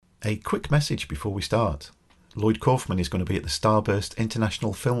A quick message before we start. Lloyd Kaufman is going to be at the Starburst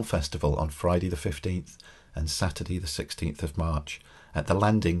International Film Festival on Friday the 15th and Saturday the 16th of March at the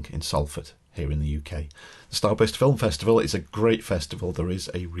Landing in Salford, here in the UK. The Starburst Film Festival is a great festival. There is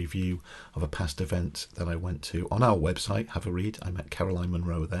a review of a past event that I went to on our website. Have a read. I met Caroline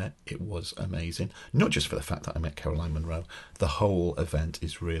Munro there. It was amazing. Not just for the fact that I met Caroline Munro. The whole event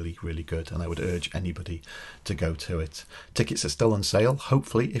is really, really good, and I would urge anybody to go to it. Tickets are still on sale,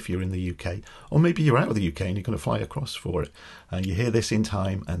 hopefully, if you're in the UK, or maybe you're out of the UK and you're going to fly across for it. And you hear this in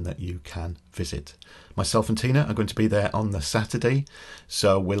time and that you can visit. Myself and Tina are going to be there on the Saturday,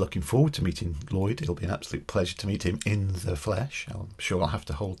 so we're looking forward to meeting Lloyd. It'll be an absolute pleasure to meet him in the flesh. I'm sure I'll have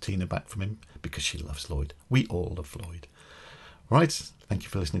to hold Tina back from him because she loves Lloyd. We all love Lloyd. Right, thank you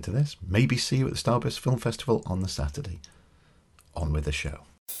for listening to this. Maybe see you at the Starburst Film Festival on the Saturday. On with the show.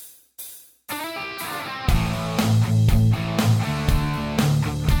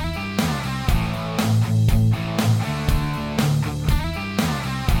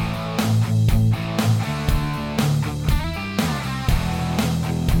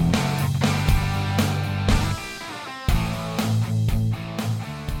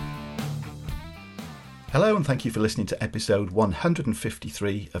 Hello and thank you for listening to episode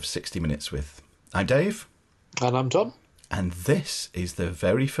 153 of 60 Minutes With. I'm Dave. And I'm Tom. And this is the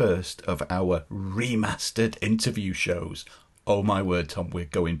very first of our remastered interview shows. Oh my word, Tom, we're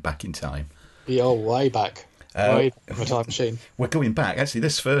going back in time. Yeah, way back. Way back in the time machine. We're going back. Actually,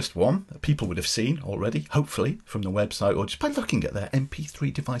 this first one, people would have seen already, hopefully, from the website or just by looking at their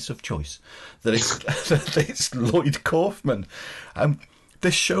MP3 device of choice, that it's Lloyd Kaufman.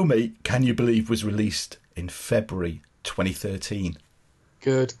 This show, mate, can you believe, was released in February 2013.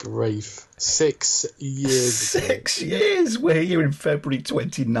 Good grief. 6 years 6 years! We're here in February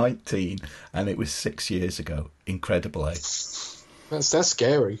 2019, and it was 6 years ago. Incredible, eh? That's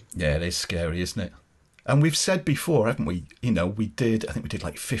scary. Yeah, it is scary, isn't it? And we've said before, haven't we? You know, I think we did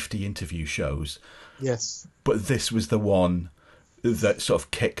like 50 interview shows. Yes. But this was the one that sort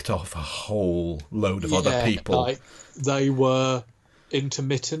of kicked off a whole load of other people. Like, they were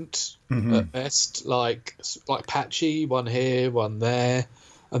intermittent at best, like patchy, one here, one there,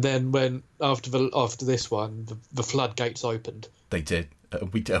 and then when after this one, the floodgates opened. They did.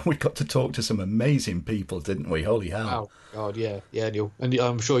 We got to talk to some amazing people, didn't we? Holy hell! Oh God, yeah. And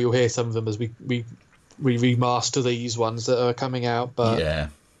I'm sure you'll hear some of them as we remaster these ones that are coming out. But yeah,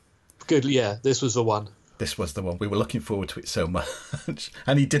 good. Yeah, this was the one. This was the one. We were looking forward to it so much,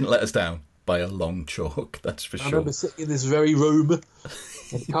 and he didn't let us down by a long chalk, that's for sure. I remember sitting in this very room.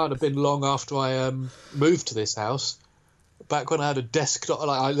 It can't have been long after I moved to this house. Back when I had a desktop,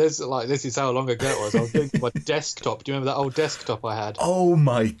 this is how long ago it was. I was doing my desktop. Do you remember that old desktop I had? Oh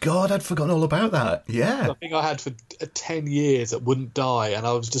my God, I'd forgotten all about that. Yeah. I think I had for 10 years that wouldn't die, and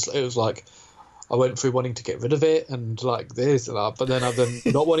it was like, I went through wanting to get rid of it and like this and that, but then I've been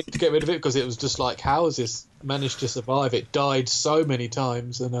not wanting to get rid of it because it was just like, how has this managed to survive? It died so many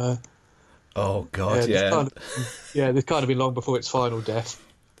times, and oh God, this kind of been long before its final death.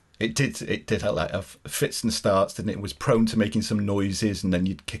 It did have like fits and starts, didn't it? It was prone to making some noises, and then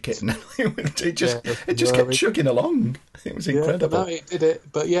you'd kick it, and it just kept chugging along. It was incredible. No, it did it.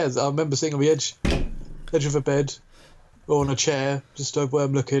 But yeah, I remember sitting on the edge of a bed or on a chair, just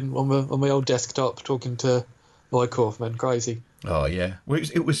overworm looking on my old desktop, talking to Lloyd Kaufman. Crazy. Oh yeah, well,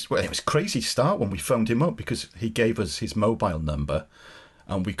 it was crazy start when we phoned him up because he gave us his mobile number.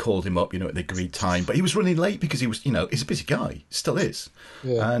 And we called him up, at the agreed time. But he was running late because he was, he's a busy guy. Still is.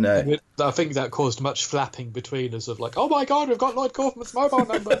 Yeah. And I think that caused much flapping between us of like, oh my God, we've got Lloyd Kaufman's mobile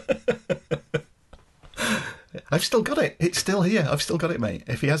number. I've still got it. It's still here. I've still got it, mate.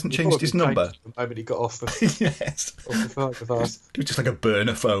 If he hasn't changed his number. The moment he got off. Yes. Off the phone. It was just like a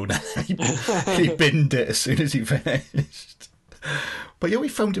burner phone. he binned it as soon as he finished. But yeah, we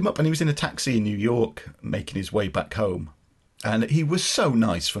phoned him up and he was in a taxi in New York making his way back home. And he was so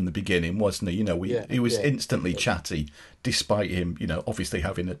nice from the beginning, wasn't he? He was instantly chatty, despite him, obviously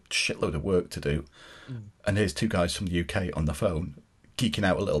having a shitload of work to do. Mm. And here's two guys from the UK on the phone, geeking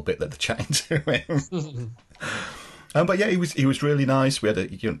out a little bit that they're chatting to him. But yeah, he was really nice. We had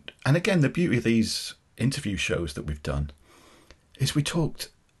and again, the beauty of these interview shows that we've done is we talked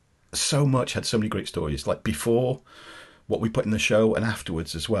so much, had so many great stories. Like before, what we put in the show, and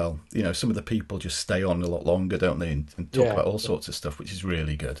afterwards as well. Some of the people just stay on a lot longer, don't they, and talk about all sorts of stuff, which is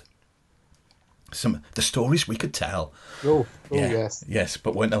really good. Some the stories we could tell. Yes,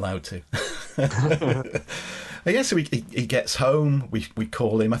 but weren't allowed to. So he gets home. We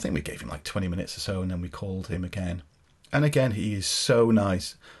call him. I think we gave him like 20 minutes or so, and then we called him again. And again, he is so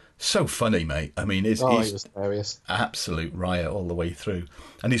nice, So funny, mate. I mean, Oh, he he's was hilarious. absolute riot all the way through.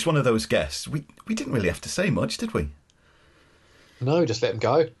 And he's one of those guests. We didn't really have to say much, did we? No, just let him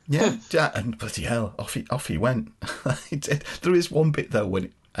go. Yeah, yeah, and bloody hell, off he went. There is one bit though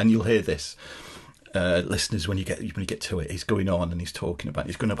and you'll hear this, listeners, when you get to it. He's going on and he's talking about.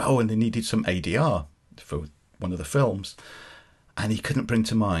 He's going about. Oh, and they needed some ADR for one of the films, and he couldn't bring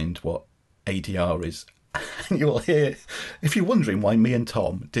to mind what ADR is. And you'll hear, if you're wondering why me and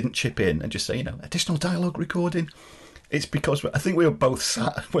Tom didn't chip in and just say, additional dialogue recording, it's because I think we were both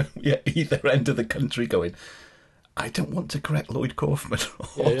sat at either end of the country going, I don't want to correct Lloyd Kaufman.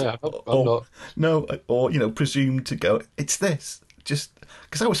 I'm not. No, or, presume to go, it's this. Just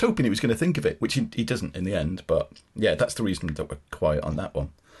because I was hoping he was going to think of it, which he doesn't in the end. But yeah, that's the reason that we're quiet on that one.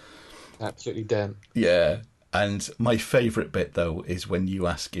 Absolutely den. Yeah. And my favourite bit, though, is when you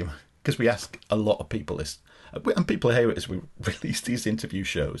ask him, because we ask a lot of people this, and people hear it as we release these interview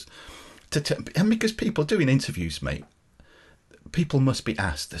shows, and because people doing interviews, mate, people must be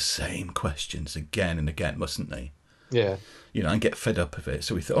asked the same questions again and again, mustn't they? Yeah. And get fed up of it.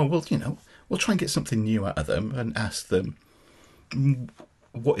 So we thought, oh, well, we'll try and get something new out of them and ask them,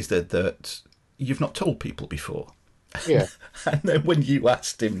 what is there that you've not told people before? Yeah. And then when you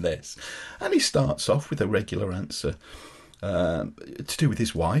asked him this, and he starts off with a regular answer to do with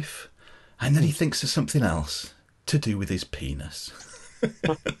his wife, and then he thinks of something else to do with his penis.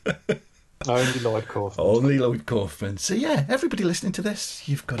 Only Lloyd Kaufman. Only Lloyd Kaufman. So yeah, everybody listening to this,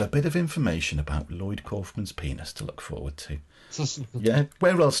 you've got a bit of information about Lloyd Kaufman's penis to look forward to. Yeah,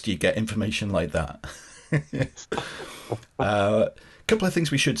 where else do you get information like that? Couple of things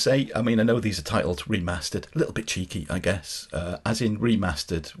we should say. I mean, I know these are titled remastered, a little bit cheeky, I guess. As in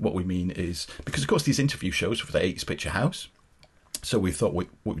remastered, what we mean is, because of course these interview shows are for the 80s Picture House, so we thought what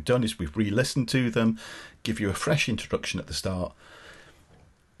we've done is we've re-listened to them, give you a fresh introduction at the start,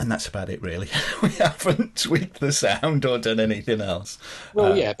 and that's about it, really. We haven't tweaked the sound or done anything else.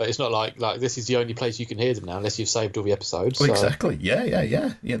 Well, yeah, but it's not like this is the only place you can hear them now, unless you've saved all the episodes. Well, so. exactly.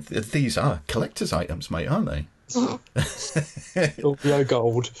 Yeah. These are collector's items, mate, aren't they? Audio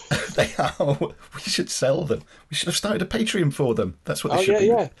gold. They are. We should sell them. We should have started a Patreon for them. That's what they should be.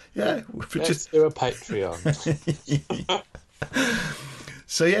 Yeah. Let's do a Patreon.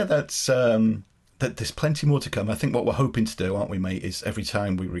 So yeah, that's that. There's plenty more to come. I think what we're hoping to do, aren't we, mate, is every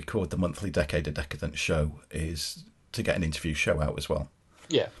time we record the monthly Decade of Decadence show, is to get an interview show out as well.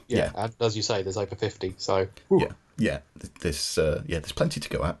 Yeah. And as you say, there's over 50. So yeah. There's plenty to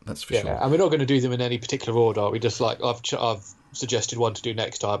go at. That's for sure. And we're not going to do them in any particular order. We just I've suggested one to do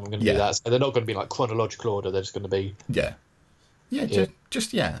next time. I'm going to do that. So they're not going to be like chronological order. They're just going to be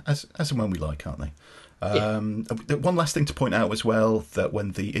just as and when we like, aren't they? One last thing to point out as well, that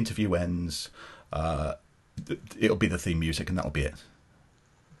when the interview ends, it'll be the theme music and that'll be it.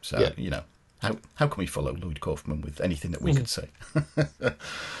 So how can we follow Lloyd Kaufman with anything that we could say?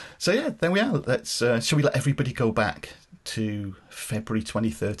 So yeah, there we are. Let's shall we let everybody go back to February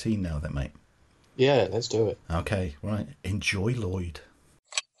 2013 now then, mate? Yeah, let's do it. Okay, right. Enjoy Lloyd.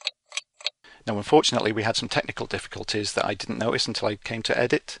 Now, unfortunately, we had some technical difficulties that I didn't notice until I came to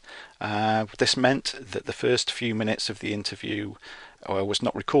edit. This meant that the first few minutes of the interview was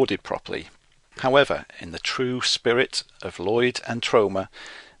not recorded properly. However, in the true spirit of Lloyd and Troma,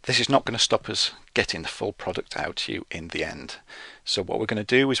 this is not going to stop us getting the full product out to you in the end. So what we're going to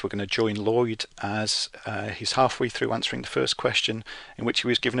do is we're going to join Lloyd as he's halfway through answering the first question, in which he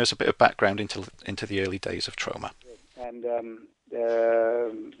was giving us a bit of background into the early days of Troma. And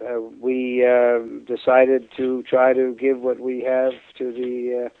we decided to try to give what we have to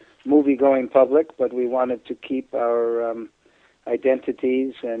the movie-going public, but we wanted to keep our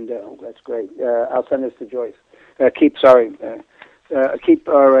identities, and that's great. I'll send this to Joyce. Keep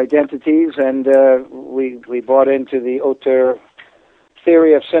our identities, and we bought into the auteur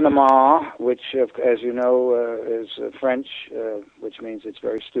theory of cinema, which, as you know, is French, which means it's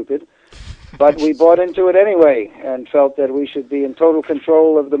very stupid. But we bought into it anyway and felt that we should be in total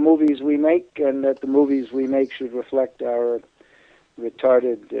control of the movies we make, and that the movies we make should reflect our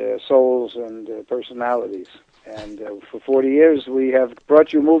retarded souls and personalities. And for 40 years we have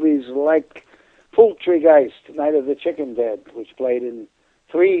brought you movies like Poultrygeist, Night of the Chicken Dead, which played in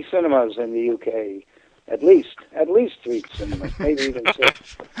 3 cinemas in the UK. At least 3 cinemas, maybe even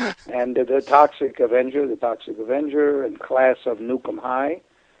 6. And The Toxic Avenger, and Class of Nukem High,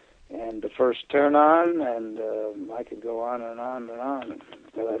 and The First Turn On, and I could go on and on and on,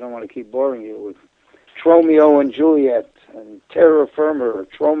 but I don't want to keep boring you with Tromeo and Juliet, and Terra Firma,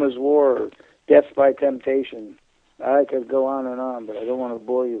 Troma's War, Death by Temptation. I could go on and on, but I don't want to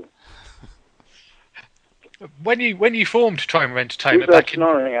bore you. When you formed Troma Who's Entertainment that back in...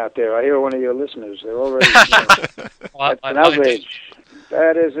 snoring out there? I hear one of your listeners. They're already... That's an I outrage.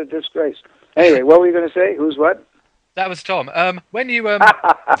 That is a disgrace. Anyway, what were you going to say? Who's what? That was Tom. When you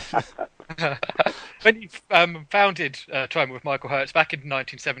when you founded Troma with Michael Hertz back in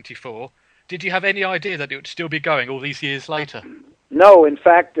 1974, did you have any idea that it would still be going all these years later? No, in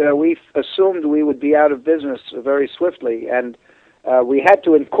fact, we assumed we would be out of business very swiftly, and we had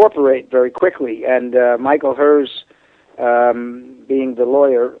to incorporate very quickly. And Michael Herz, being the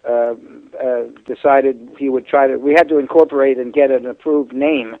lawyer, decided he would try to... We had to incorporate and get an approved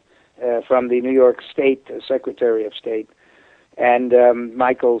name from the New York State Secretary of State. And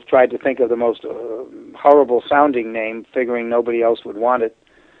Michael tried to think of the most horrible-sounding name, figuring nobody else would want it,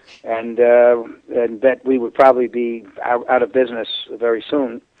 and that we would probably be out of business very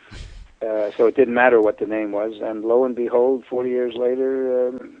soon. So it didn't matter what the name was. And lo and behold, 40 years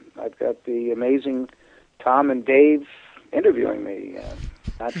later, I've got the amazing Tom and Dave interviewing me.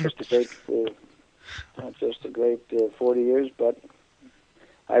 Not just a great 40 years, but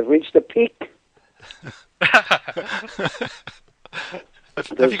I've reached the peak.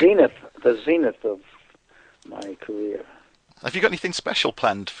 The zenith of my career. Have you got anything special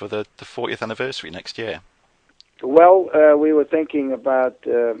planned for the 40th anniversary next year? Well, we were thinking about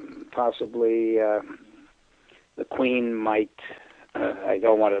possibly the Queen might... I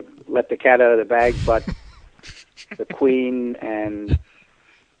don't want to let the cat out of the bag, but the Queen and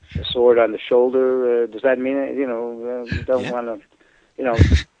the sword on the shoulder, does that mean it? Don't want to,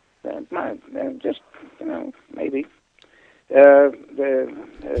 just, maybe.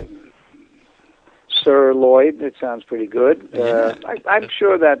 Sir Lloyd, it sounds pretty good. I'm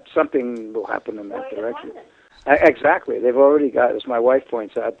sure that something will happen in that direction. Exactly. They've already got, as my wife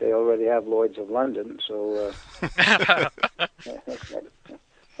points out, they already have Lloyds of London, so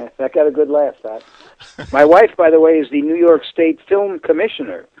that got a good laugh, that. My wife, by the way, is the New York State Film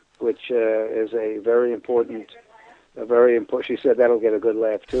Commissioner, which is a very important, she said that'll get a good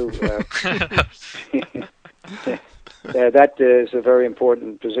laugh, too. That is a very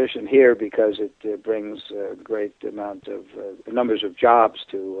important position here because it brings a great amount of numbers of jobs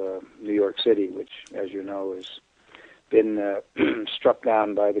to New York City, which, as you know, has been struck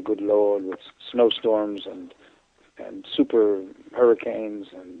down by the good Lord with snowstorms and super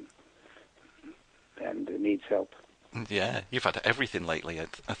hurricanes and needs help. Yeah, you've had everything lately, I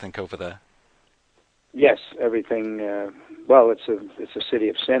think, over there. Yes, everything. Well, it's a city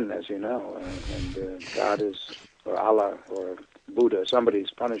of sin, as you know, and God is, or Allah, or Buddha, somebody's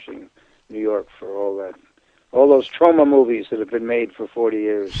punishing New York for all those Troma movies that have been made for 40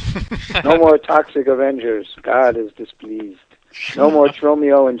 years. No more Toxic Avengers. God is displeased. No more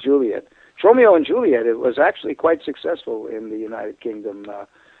Tromeo and Juliet. Tromeo and Juliet, it was actually quite successful in the United Kingdom,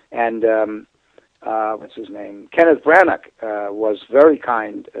 and what's his name? Kenneth Branagh was very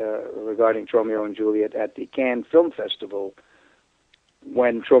kind regarding Tromeo and Juliet at the Cannes Film Festival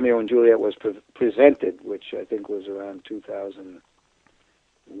when Tromeo and Juliet was presented, which I think was around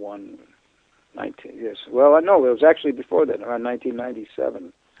 2001, yes. Well, no, it was actually before that, around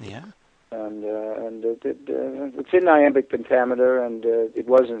 1997. Yeah. And it's in iambic pentameter, and it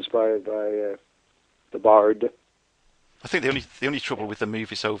was inspired by the Bard. I think the only trouble with the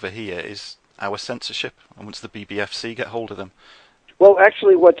movies over here is our censorship, and once the BBFC get hold of them. Well,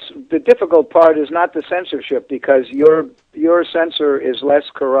 actually, what's the difficult part is not the censorship, because your censor is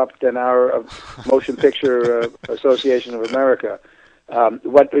less corrupt than our Motion Picture Association of America.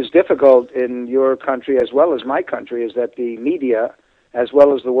 What is difficult in your country as well as my country is that the media, as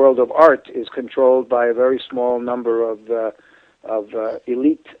well as the world of art, is controlled by a very small number of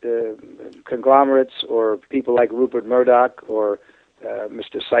elite conglomerates or people like Rupert Murdoch or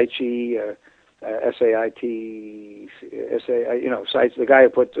Mr. Saichi, SAIT, Sites, the guy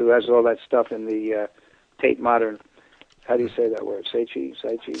who has all that stuff in the Tate Modern. How do you say that word? Sachi.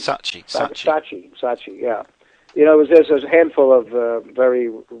 Sachi. Yeah. There's a handful of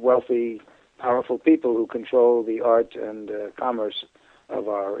very wealthy, powerful people who control the art and commerce of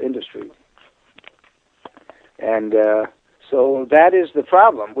our industry, and so that is the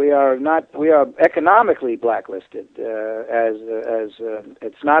problem. We are economically blacklisted. As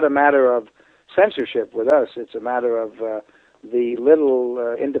it's not a matter of censorship with us. It's a matter of the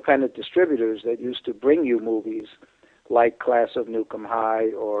little independent distributors that used to bring you movies like Class of Nukem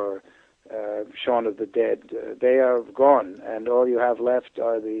High or Shaun of the Dead. They are gone, and all you have left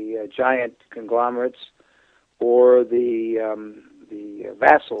are the giant conglomerates or the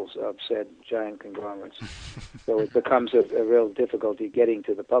vassals of said giant conglomerates. So it becomes a real difficulty getting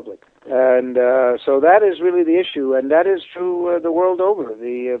to the public. And so that is really the issue, and that is true the world over.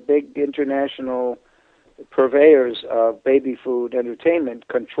 The big international purveyors of baby food entertainment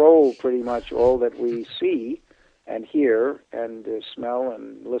control pretty much all that we see and hear and smell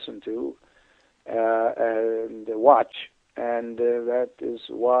and listen to and watch. And that is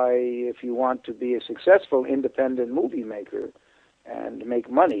why, if you want to be a successful independent movie maker and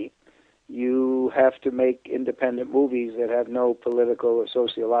make money, you have to make independent movies that have no political or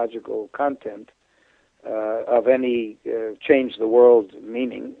sociological content of any change the world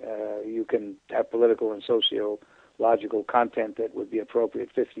meaning. You can have political and sociological content that would be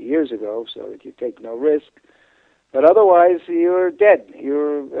appropriate 50 years ago, so that you take no risk. But otherwise, you're dead.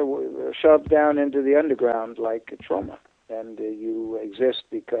 You're shoved down into the underground like a Troma. And you exist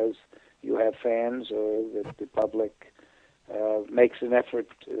because you have fans, or the public makes an effort,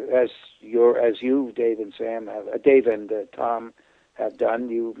 as you, Dave and Sam, Dave and Tom have done.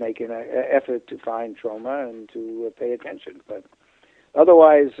 You make an effort to find Troma and to pay attention. But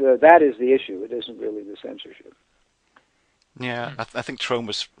otherwise, that is the issue. It isn't really the censorship. Yeah, I think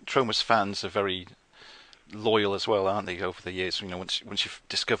Troma's fans are very loyal as well, aren't they? Over the years, once you've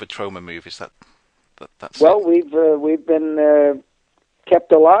discovered Troma movies, that's well, we've been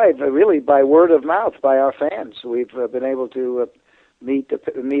kept alive really by word of mouth by our fans. We've been able to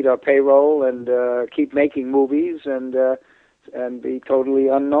meet our payroll and keep making movies and be totally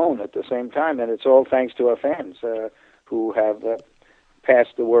unknown at the same time. And it's all thanks to our fans who have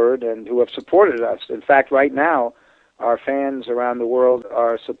passed the word and who have supported us. In fact, right now, our fans around the world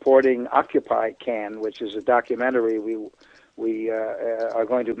are supporting Occupy Cannes, which is a documentary we are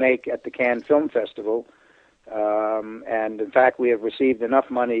going to make at the Cannes Film Festival. And in fact, we have received enough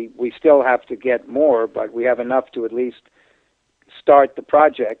money. We still have to get more, but we have enough to at least start the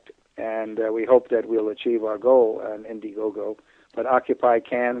project, and we hope that we'll achieve our goal on Indiegogo. But Occupy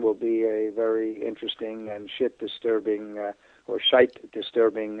Cannes will be a very interesting and shite-disturbing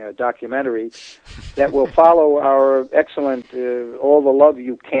documentary that will follow our excellent All the Love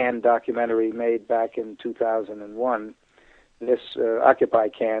You Can documentary made back in 2001. This Occupy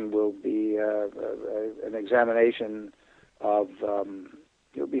Cannes will be an examination of,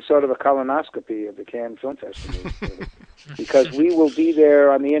 it'll be sort of a colonoscopy of the Cannes Film Festival. Because we will be there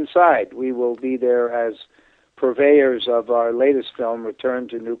on the inside. We will be there as purveyors of our latest film, Return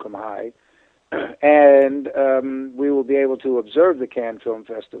to Nukem High. And we will be able to observe the Cannes Film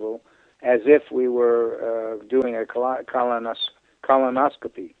Festival as if we were doing a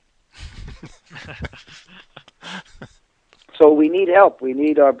colonoscopy. So we need help. We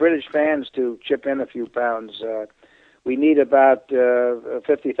need our British fans to chip in a few pounds. We need about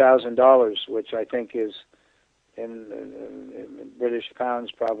 $50,000, which I think is in British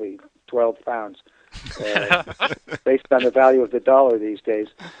pounds probably 12 pounds, based on the value of the dollar these days.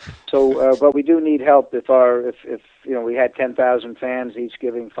 So, but we do need help. If we had 10,000 fans, each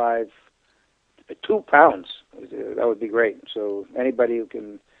giving £2, that would be great. So anybody who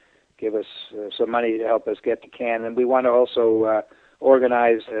can give us some money to help us get to Cannes. And we want to also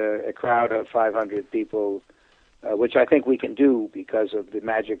organize a crowd of 500 people, which I think we can do because of the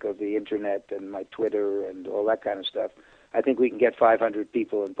magic of the Internet and my Twitter and all that kind of stuff. I think we can get 500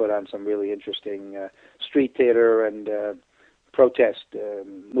 people and put on some really interesting street theater and protest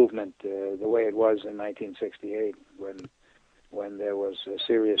movement the way it was in 1968 when there was a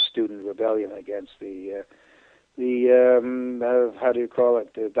serious student rebellion against the how do you call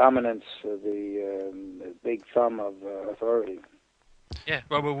it, the dominance of the big thumb of authority. Yeah,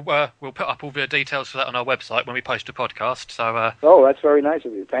 well, we'll put up all the details for that on our website when we post a podcast. So. Oh, that's very nice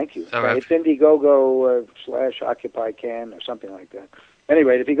of you. Thank you. So, it's Indiegogo / Occupy Cannes or something like that.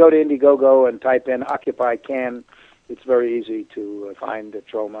 Anyway, if you go to Indiegogo and type in Occupy Cannes, it's very easy to find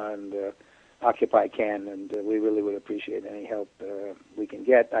Troma and Occupy Cannes, and we really would appreciate any help we can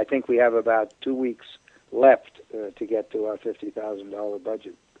get. I think we have about 2 weeks left to get to our $50,000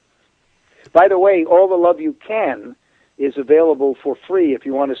 budget. By the way, All the Love You Can is available for free if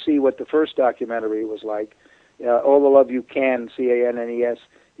you want to see what the first documentary was like. All the Love You Can, CANNES,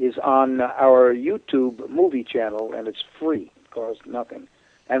 is on our YouTube movie channel, and it's free. It costs nothing.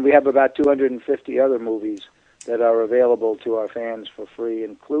 And we have about 250 other movies that are available to our fans for free,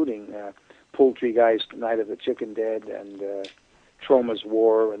 including Poultrygeist, Night of the Chicken Dead, and Troma's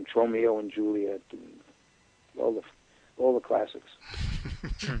War, and Tromeo and Juliet, and all the classics.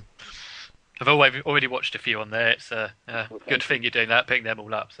 I've already watched a few on there. It's a good thing you're doing that, picking them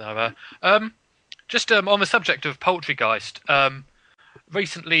all up. So, just on the subject of Poultrygeist,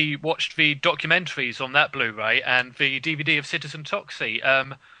 recently watched the documentaries on that Blu-ray and the DVD of Citizen Toxie.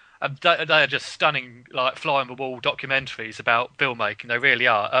 They are just stunning, like fly-on-the-wall documentaries about filmmaking. They really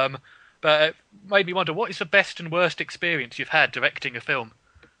are. But it made me wonder, what is the best and worst experience you've had directing a film?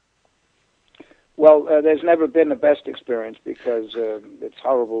 Well, there's never been the best experience because it's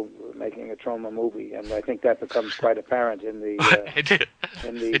horrible making a Troma movie, and I think that becomes quite apparent in the it did.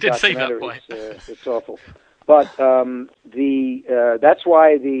 in the It did seem that documentary. way. It's awful, but that's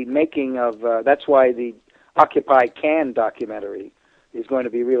why the making of that's why the Occupy Cannes documentary is going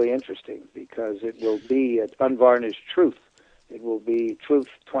to be really interesting, because it will be an unvarnished truth. It will be truth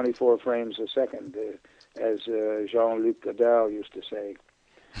 24 frames a second, as Jean-Luc Godard used to say.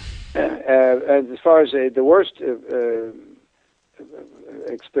 As far as the worst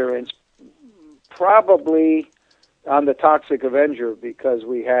experience, probably on the Toxic Avenger, because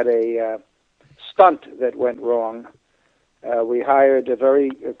we had a stunt that went wrong. We hired a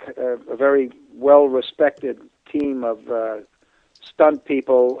very well-respected team of stunt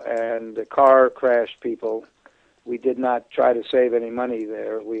people and car crash people. We did not try to save any money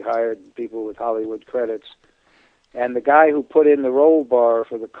there. We hired people with Hollywood credits. And the guy who put in the roll bar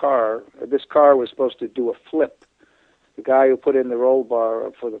for the car, this car was supposed to do a flip. The guy who put in the roll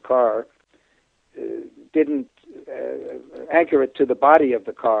bar for the car didn't anchor it to the body of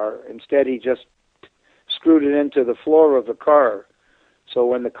the car. Instead, he just screwed it into the floor of the car. So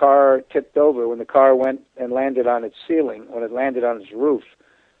when the car tipped over, when the car went and landed on its ceiling, when it landed on its roof,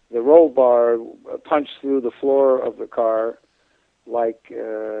 the roll bar punched through the floor of the car like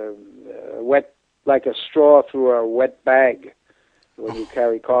like a straw through a wet bag when you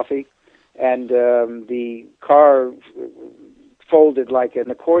carry coffee, and the car folded like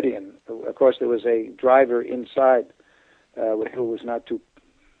an accordion. Of course, there was a driver inside who was not too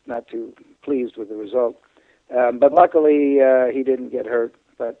pleased with the result. But luckily, he didn't get hurt.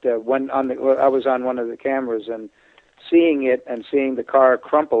 But I was on one of the cameras, and seeing it and seeing the car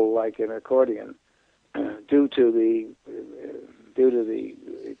crumple like an accordion due to the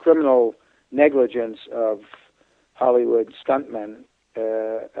criminal negligence of Hollywood stuntmen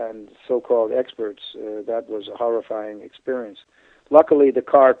and so-called experts, that was a horrifying experience. Luckily, the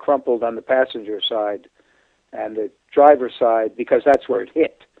car crumpled on the passenger side and the driver's side, because that's where it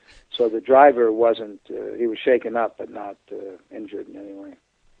hit. So the driver wasn't, he was shaken up but not injured in any way.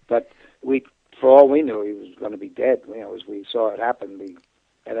 But for all we knew, he was going to be dead, as we saw it happen.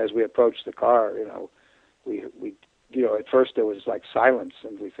 And as we approached the car, we at first there was like silence,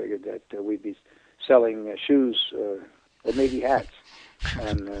 and we figured that we'd be selling shoes or maybe hats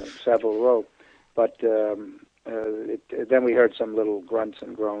on Savile Row. But then we heard some little grunts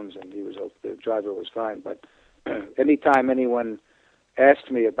and groans, and the driver was fine. But anytime anyone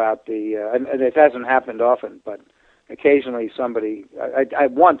asked me about and it hasn't happened often, but occasionally somebody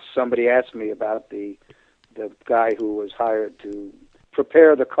asked me about the guy who was hired to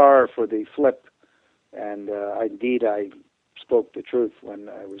prepare the car for the flip. And indeed, I spoke the truth when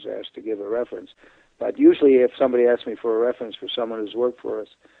I was asked to give a reference. But usually, if somebody asks me for a reference for someone who's worked for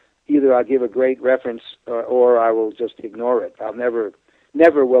us, either I'll give a great reference or I will just ignore it. I'll never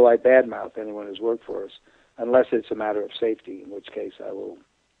will I badmouth anyone who's worked for us, unless it's a matter of safety, in which case I will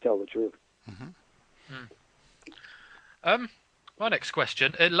tell the truth. Mm-hmm. My next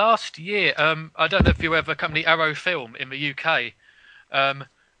question. Last year, I don't know if you ever come to the Arrow Film in the UK.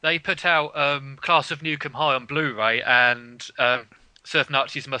 They put out Class of Nukem High on Blu-ray and Surf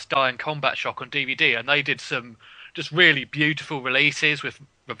Nazis Must Die and Combat Shock on DVD, and they did some just really beautiful releases with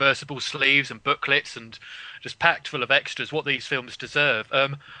reversible sleeves and booklets and just packed full of extras, what these films deserve. I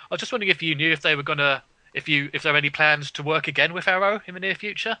was just wondering if you knew if they were if there are any plans to work again with Arrow in the near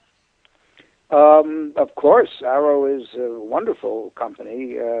future? Of course, Arrow is a wonderful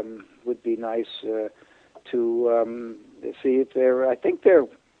company. Would be nice to see if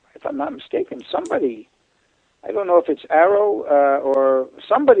if I'm not mistaken, somebody, I don't know if it's Arrow or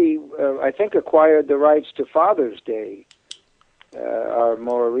somebody, I think acquired the rights to Father's Day, our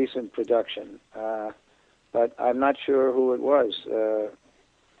more recent production. But I'm not sure who it was.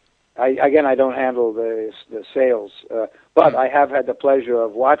 I don't handle the sales, but I have had the pleasure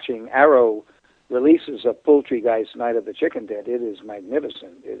of watching Arrow releases of Poultrygeist Night of the Chicken Dead. It is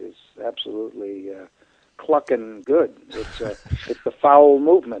magnificent. It is absolutely clucking good. It's the foul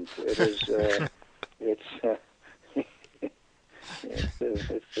movement. It is it's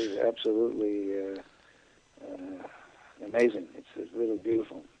absolutely amazing. It's really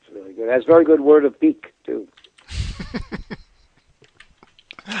beautiful. It's really good. It has very good word of beak too.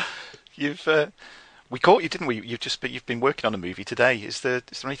 We caught you, didn't we? You've been working on a movie today. Is there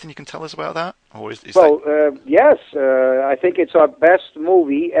anything you can tell us about that? Or yes, I think it's our best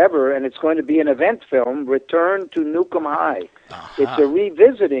movie ever, and it's going to be an event film, Return to Nukem High. Uh-huh. It's a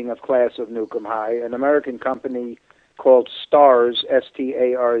revisiting of Class of Nukem High, an American company called STARZ,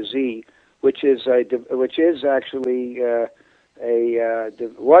 STARZ, which is actually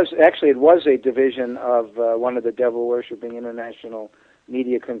it was a division of one of the devil-worshipping international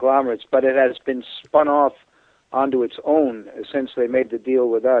media conglomerates, but it has been spun off onto its own since they made the deal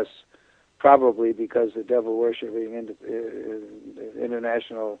with us, probably because the devil-worshipping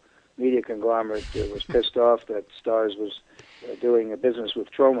international media conglomerate was pissed off that Starz was doing a business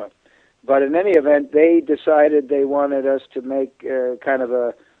with Troma. But in any event, they decided they wanted us to make kind of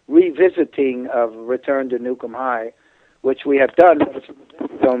a revisiting of Return to Nukem High, which we have done.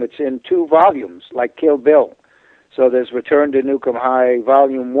 It's in 2 volumes, like Kill Bill. So there's Return to Nukem High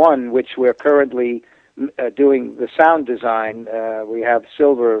Volume 1, which we're currently doing the sound design. We have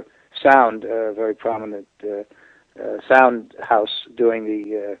Silver Sound, a very prominent sound house, doing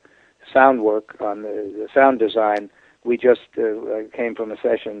the sound work on the sound design. We just came from a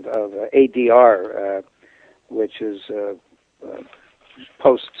session of ADR, which is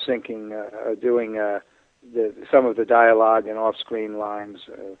post-syncing, doing some of the dialogue and off-screen lines.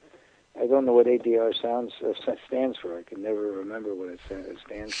 I don't know what ADR stands for. I can never remember what it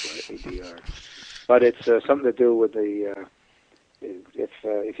stands for, ADR. But it's something to do with the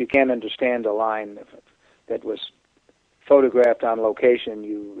if you can't understand a line that was photographed on location,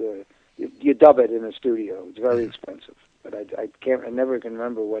 you dub it in a studio. It's very expensive, but I never can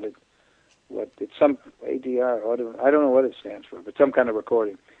remember what it's some ADR. I don't know what it stands for, but some kind of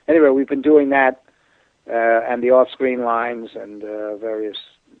recording. Anyway, we've been doing that and the off-screen lines and various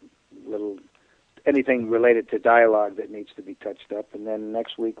little anything related to dialogue that needs to be touched up. And then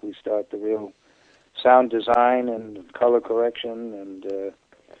next week we start the real sound design and color correction, and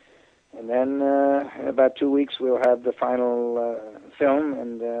then in about 2 weeks we'll have the final film,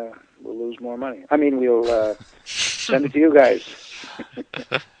 and we'll lose more money. I mean, we'll send it to you guys.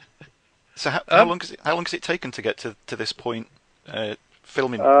 So how long has it taken to get to this point,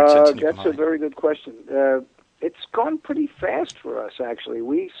 filming Return to Nukem High? That's a very good question. It's gone pretty fast for us, actually.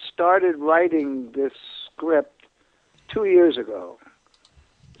 We started writing this script 2 years ago.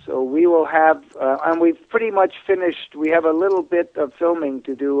 So we will have, and we've pretty much finished. We have a little bit of filming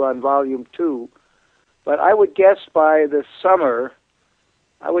to do on Volume 2, but I would guess by the summer,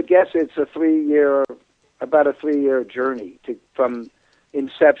 it's about a 3-year journey from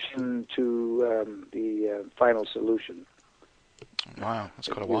inception to the final solution. Wow, that's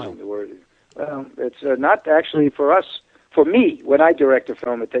quite a while. The word. Well, it's not actually for us. For me, when I direct a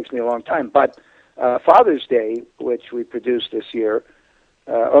film, it takes me a long time. But Father's Day, which we produced this year,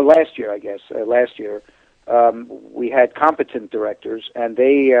 or last year, I guess, we had competent directors, and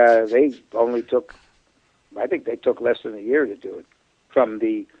they only took, I think they took less than a year to do it, from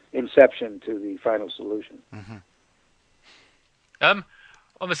the inception to the final solution. Mm-hmm.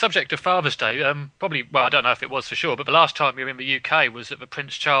 On the subject of Father's Day, probably, well, I don't know if it was for sure, but the last time you were in the UK was at the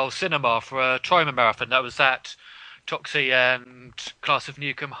Prince Charles Cinema for a Troma marathon. That was at Toxie and Class of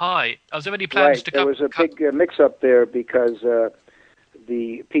Nukem High. Are there any plans to come? There was a big mix-up there because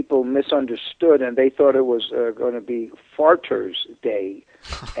the people misunderstood, and they thought it was going to be Farters Day,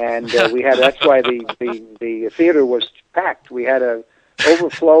 and that's why the theater was packed. We had a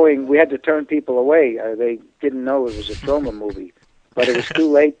overflowing. We had to turn people away. They didn't know it was a Troma movie. But it was too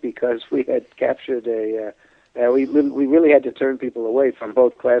late because we had captured we really had to turn people away from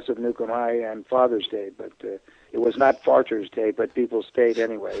both Class of Nukem High and Father's Day. But it was not Farters Day, but people stayed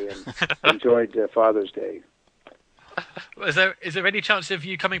anyway and enjoyed Father's Day. Is there any chance of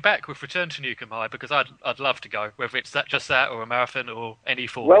you coming back with Return to Nukem High? Because I'd love to go, whether it's just that or a marathon or any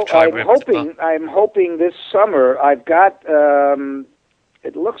form of Troma. I'm hoping this summer. I've got.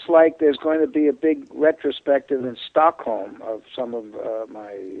 It looks like there's going to be a big retrospective in Stockholm of some of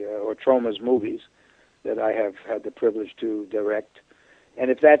my or Troma's movies that I have had the privilege to direct. And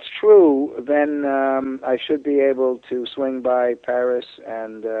if that's true, then I should be able to swing by Paris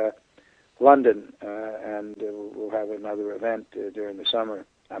and London, and we'll have another event during the summer.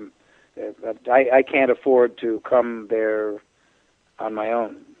 I can't afford to come there on my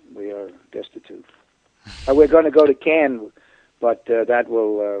own. We are destitute. We're going to go to Cannes. But that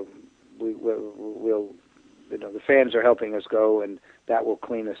will, we'll, the fans are helping us go, and that will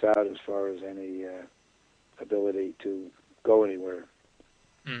clean us out as far as any ability to go anywhere.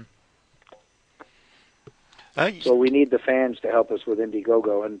 Mm. So we need the fans to help us with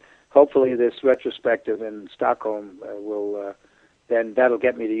Indiegogo, and hopefully this retrospective in Stockholm will, then that'll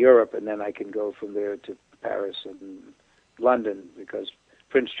get me to Europe, and then I can go from there to Paris and London, because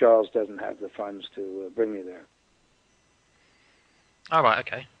Prince Charles doesn't have the funds to bring me there. All right,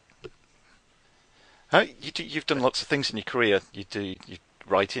 okay. You've done lots of things in your career. You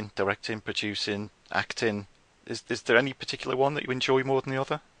writing, directing, producing, acting. Is there any particular one that you enjoy more than the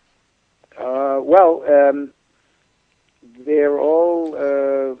other? they're all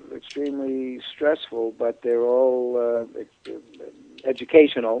extremely stressful, but they're all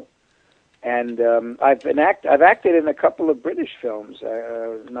educational. And I've acted in a couple of British films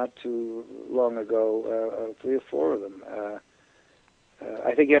not too long ago, 3 or 4 of them.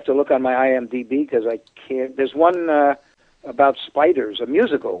 I think you have to look on my IMDb because I can't. There's one about spiders, a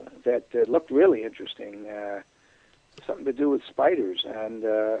musical that looked really interesting. Something to do with spiders, and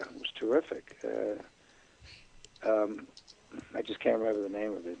it was terrific. I just can't remember the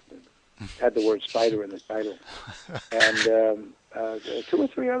name of it. It had the word spider in the title. And 2 or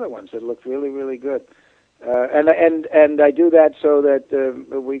 3 other ones that looked really, really good. And I do that so that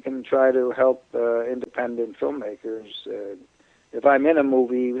we can try to help independent filmmakers. If I'm in a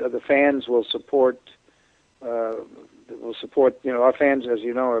movie, the fans will support. Our fans, as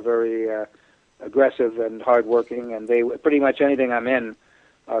you know, are very aggressive and hardworking, and they pretty much anything I'm in,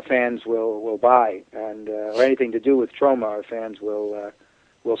 our fans will buy, and or anything to do with Troma, our fans will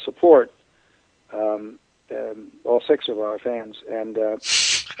support. All 6 of our fans, and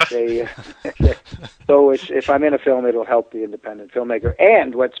they. So if I'm in a film, it'll help the independent filmmaker.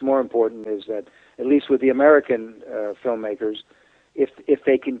 And what's more important is that, at least with the American filmmakers, if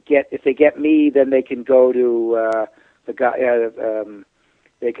they get me, then they can go to the guy.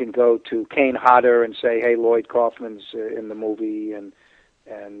 They can go to Kane Hodder and say, "Hey, Lloyd Kaufman's in the movie," and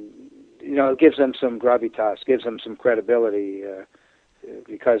it gives them some gravitas, gives them some credibility.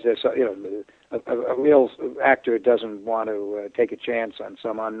 Because there's, a real actor doesn't want to take a chance on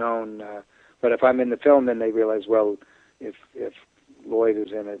some unknown. But if I'm in the film, then they realize, well, if Lloyd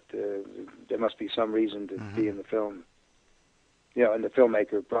is in it, there must be some reason to be in the film. And the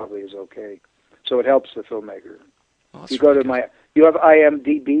filmmaker probably is okay. So it helps the filmmaker. Well, you go to you have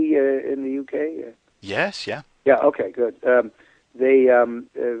IMDb in the UK? Yes, yeah. Yeah, okay, good.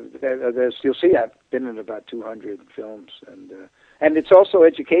 You'll see I've been in about 200 films, and it's also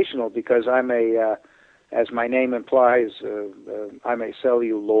educational because I'm as my name implies, I'm a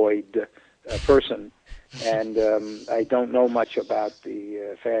celluloid person, and I don't know much about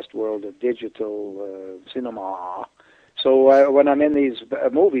the fast world of digital cinema. So when I'm in these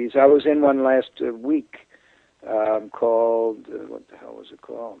movies, I was in one last week called, what the hell was it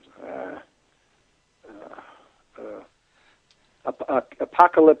called?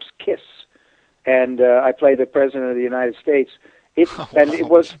 Apocalypse Kiss, and I played the President of the United States. It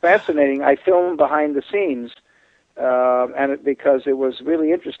was fascinating. I filmed behind the scenes, because it was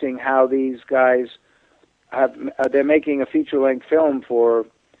really interesting how these guys they're making a feature-length film for.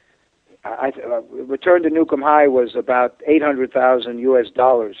 Return to Nukem High was about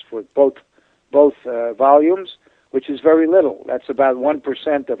 $800,000 for both volumes, which is very little. That's about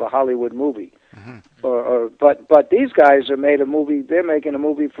 1% of a Hollywood movie. Mm-hmm. But these guys are made a movie. They're making a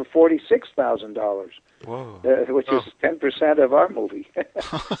movie for $46,000, which is 10% of our movie.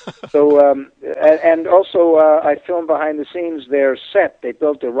 So and also I filmed behind the scenes their set. They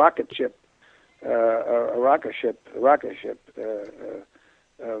built a rocket ship,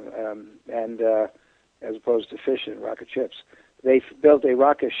 and as opposed to fish and rocket ships, they built a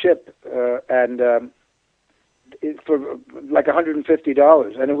rocket ship for like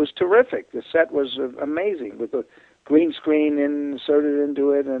 $150, and it was terrific. The set was amazing with a green screen inserted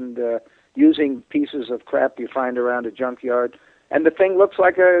into it, and using pieces of crap you find around a junkyard. And the thing looks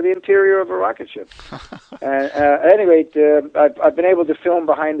like the interior of a rocket ship. At any rate, I've been able to film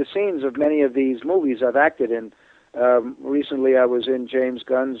behind the scenes of many of these movies I've acted in. Recently, I was in James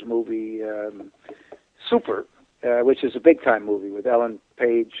Gunn's movie Super, which is a big-time movie with Ellen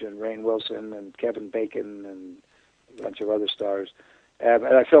Page and Rainn Wilson and Kevin Bacon and a bunch of other stars. And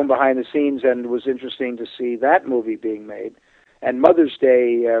I filmed behind the scenes, and it was interesting to see that movie being made. And Mother's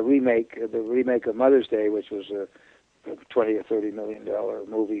Day the remake of Mother's Day, which was a $20 or $30 million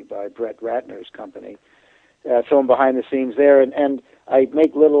movie by Brett Ratner's company, filmed behind the scenes there. And I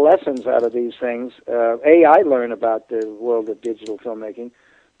make little lessons out of these things. A, I learn about the world of digital filmmaking,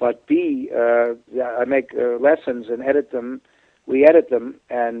 but B, I make lessons and edit them. We edit them,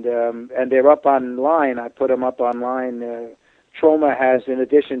 and they're up online. I put them up online. Troma has, in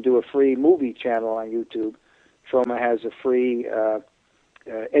addition to a free movie channel on YouTube, Troma has a free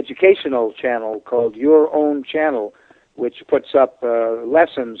educational channel called Your Own Channel, which puts up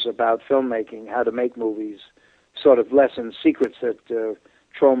lessons about filmmaking, how to make movies, sort of lessons, secrets that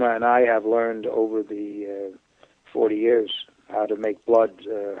Troma and I have learned over the 40 years, how to make blood,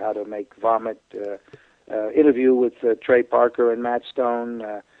 how to make vomit, interview with Trey Parker and Matt Stone,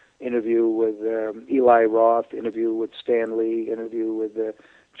 interview with Eli Roth, interview with Stan Lee, interview with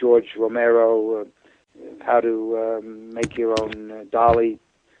George Romero, how to make your own dolly,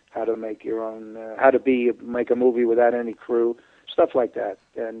 how to make your own, make a movie without any crew, stuff like that.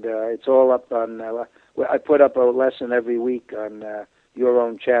 And it's all up on. I put up a lesson every week on your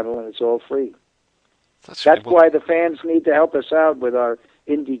own channel, and it's all free. That's why the fans need to help us out with our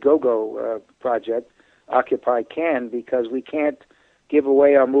Indiegogo project, Occupy Can, because we can't give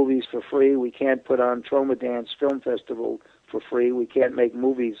away our movies for free. We can't put on Troma Dance Film Festival for free. We can't make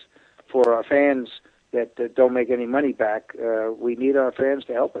movies for our fans that don't make any money back. We need our fans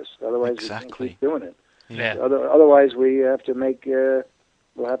to help us. Otherwise, we can't keep doing it. Yeah. Otherwise, we have to make.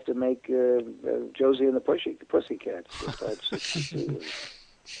 We'll have to make Josie and the Pussycats.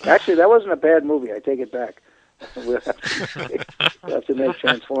 Actually, that wasn't a bad movie. I take it back. We'll have to make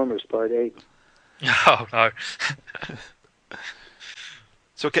Transformers Part 8. Oh, no.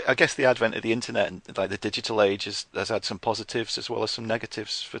 So I guess the advent of the internet and like the digital age has had some positives as well as some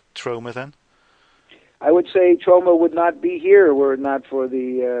negatives for Troma then? I would say Troma would not be here were it not for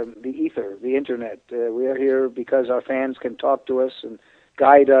the ether, the internet. We are here because our fans can talk to us and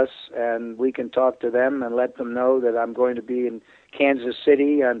guide us, and we can talk to them and let them know that I'm going to be in Kansas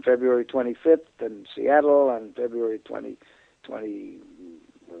City on February 25th and Seattle on February 26th,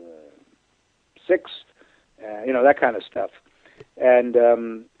 that kind of stuff. And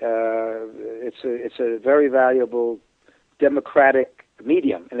it's a very valuable democratic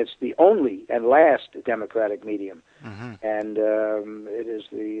medium, and it's the only and last democratic medium. Mm-hmm. And it is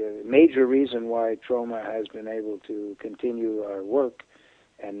the major reason why Troma has been able to continue our work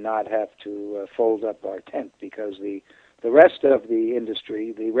and not have to fold up our tent, because the rest of the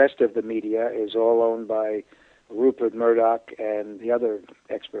industry, the rest of the media, is all owned by Rupert Murdoch and the other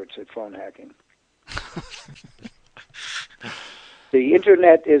experts at phone hacking. The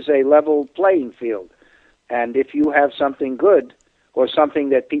internet is a level playing field, and if you have something good or something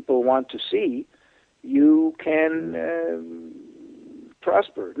that people want to see, you can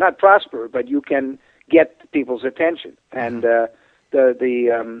prosper. Not prosper, but you can get people's attention. And the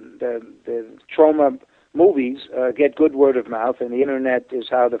Troma movies get good word of mouth, and the internet is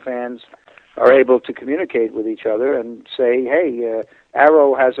how the fans are able to communicate with each other and say, hey,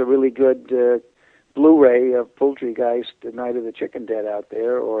 Arrow has a really good Blu-ray of Poultrygeist, The Night of the Chicken Dead out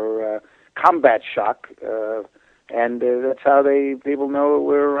there, or Combat Shock, and that's how people know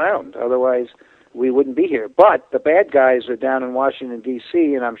we're around. Otherwise, we wouldn't be here. But the bad guys are down in Washington,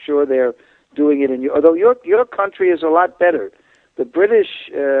 D.C., and I'm sure they're doing it in your... Although your country is a lot better. The British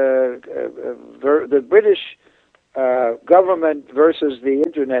government versus the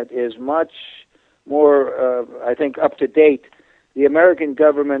internet is much more, I think, up to date. The American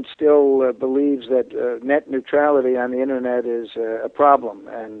government still believes that net neutrality on the internet is a problem,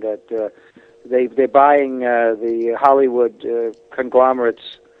 and that they're buying the Hollywood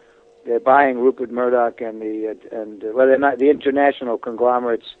conglomerates. They're buying Rupert Murdoch and they're not the international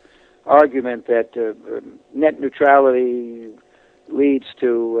conglomerates' argument that net neutrality leads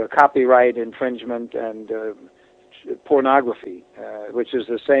to copyright infringement and pornography, which is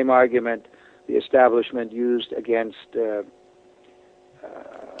the same argument the establishment used against the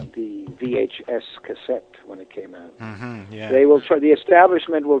VHS cassette when it came out. Mm-hmm, yeah. They will try. The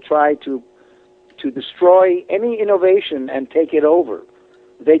establishment will try to destroy any innovation and take it over.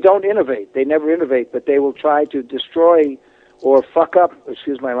 They don't innovate. They never innovate, but they will try to destroy or fuck up.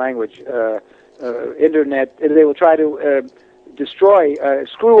 Excuse my language. Internet. They will try to destroy,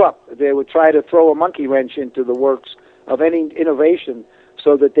 screw up. They will try to throw a monkey wrench into the works of any innovation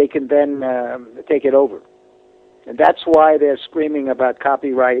so that they can then take it over. And that's why they're screaming about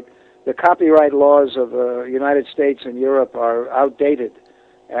copyright. The copyright laws of the United States and Europe are outdated,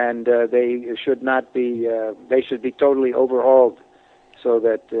 and they should not be. They should be totally overhauled, so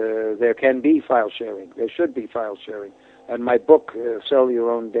that there can be file sharing. There should be file sharing. And my book, Sell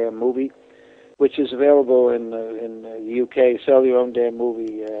Your Own Damn Movie, which is available in the UK, Sell Your Own Damn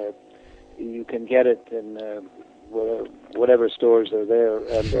Movie. You can get it in whatever stores are there,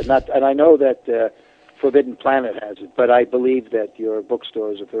 and I know that Forbidden Planet has it, but I believe that your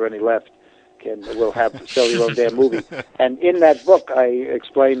bookstores, if there are any left, will have to Sell Your Own Damn Movie. And in that book, I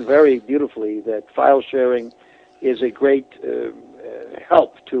explain very beautifully that file sharing is a great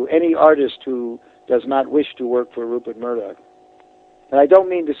help to any artist who does not wish to work for Rupert Murdoch. And I don't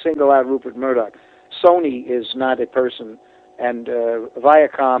mean to single out Rupert Murdoch. Sony is not a person, and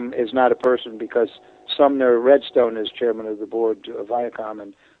Viacom is not a person, because Sumner Redstone is chairman of the board of Viacom,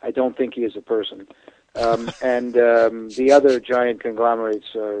 and I don't think he is a person. And the other giant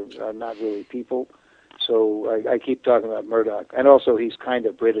conglomerates are not really people. So I keep talking about Murdoch. And also he's kind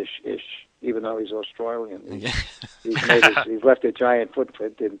of British-ish, even though he's Australian. He's left a giant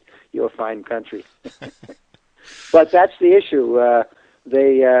footprint in your fine country. But that's the issue.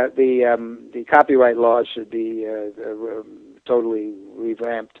 the copyright laws should be totally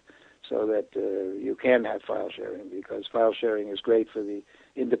revamped so that you can have file sharing, because file sharing is great for the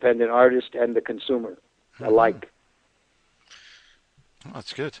independent artist and the consumer alike. Oh,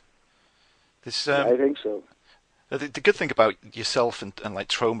 that's good. This, I think so. The good thing about yourself and like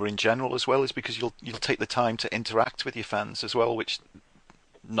Troma in general as well is because you'll take the time to interact with your fans as well, which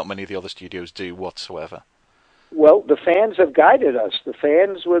not many of the other studios do whatsoever. Well, the fans have guided us. The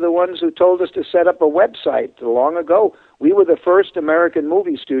fans were the ones who told us to set up a website long ago. We were the first American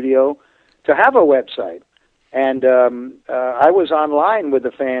movie studio to have a website. And I was online with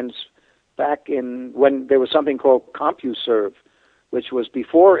the fans back in when there was something called CompuServe, which was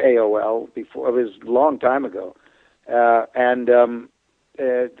before AOL. It was a long time ago. The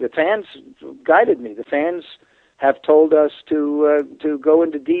fans guided me. The fans have told us to go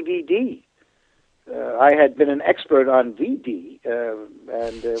into DVD. I had been an expert on VD,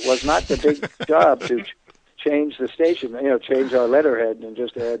 and it was not the big job to change the station, change our letterhead and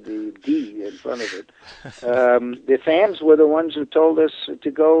just add the D in front of it. The fans were the ones who told us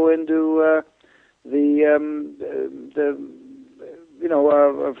to go into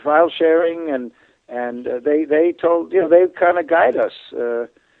file sharing, and they told, they kind of guide us.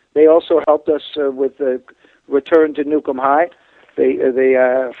 They also helped us with the return to Nukem High.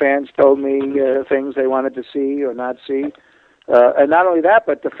 The fans told me things they wanted to see or not see, and not only that,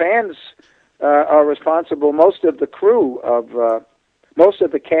 but the fans are responsible. Most of the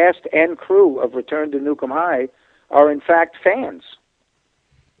cast and crew of Return to Nukem High are in fact fans.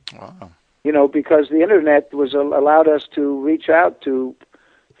 Wow. Because the internet allowed us to reach out to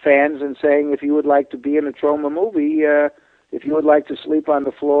fans and saying, if you would like to be in a Troma movie, if you would like to sleep on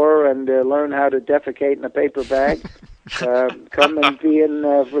the floor and learn how to defecate in a paper bag, come and be in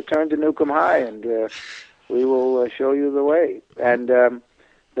Return to Nukem High, and we will show you the way. And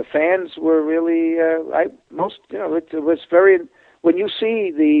the fans were really, it was very. When you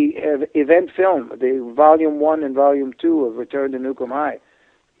see the event film, the Volume 1 and Volume 2 of Return to Nukem High,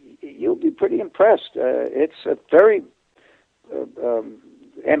 you'll be pretty impressed. It's a very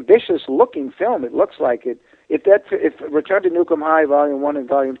ambitious-looking film. It looks like it. If Return to Nukem High Volume 1 and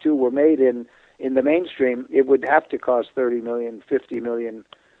Volume 2 were made in the mainstream, it would have to cost $30 million, $50 million.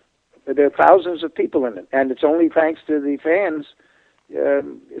 There are thousands of people in it, and it's only thanks to the fans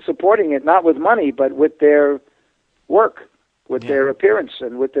supporting it, not with money, but with their work, with their appearance,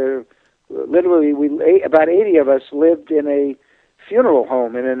 and with their... Literally, about 80 of us lived in a funeral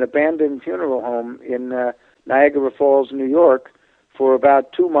home, in an abandoned funeral home in Niagara Falls, New York, for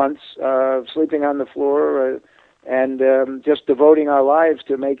about 2 months, sleeping on the floor and just devoting our lives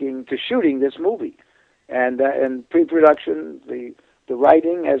to shooting this movie. And pre-production, the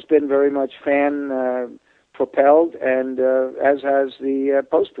writing has been very much fan propelled, and as has the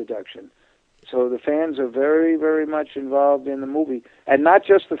post-production. So the fans are very, very much involved in the movie, and not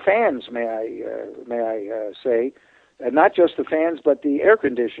just the fans, may I say, and not just the fans, but the air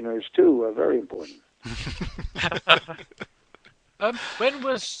conditioners too are very important. When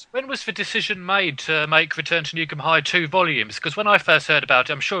was the decision made to make Return to Nukem High 2 volumes? Because when I first heard about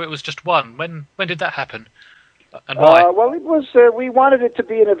it, I'm sure it was just one. When did that happen? And why? Well, it was. We wanted it to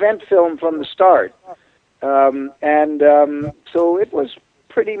be an event film from the start, so it was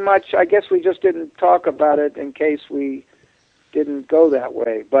pretty much. I guess we just didn't talk about it in case we didn't go that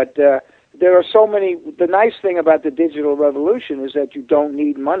way. But there are so many. The nice thing about the digital revolution is that you don't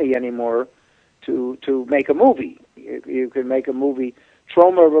need money anymore to make a movie. You can make a movie.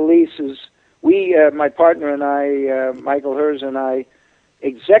 Troma releases. My partner and I, Michael Herz and I,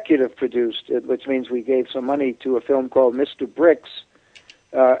 executive produced it, which means we gave some money to a film called Mr. Bricks,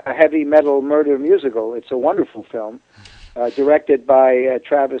 a heavy metal murder musical. It's a wonderful film, directed by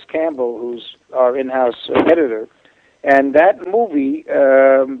Travis Campbell, who's our in-house editor. And that movie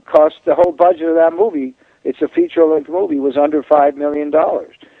cost the whole budget of that movie. It's a feature-length movie. Was under $5 million.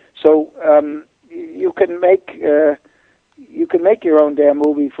 So you can make your own damn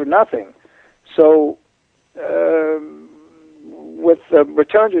movie for nothing. So with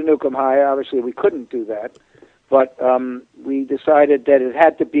Return to Nukem High, obviously we couldn't do that, but we decided that it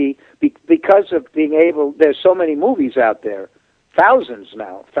had to be because of being able. There's so many movies out there, thousands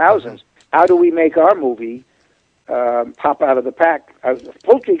now. How do we make our movie pop out of the pack?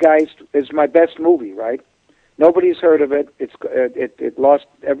 Poultrygeist is my best movie, right? Nobody's heard of it. It lost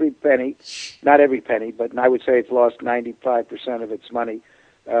every penny, not every penny, but I would say it's lost 95% of its money,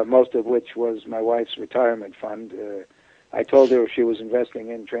 most of which was my wife's retirement fund. I told her she was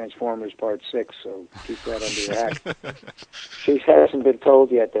investing in Transformers Part 6, so keep that under your hat. She hasn't been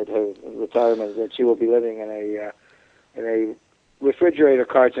told yet that her retirement, that she will be living in a refrigerator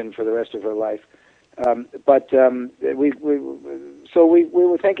carton for the rest of her life. We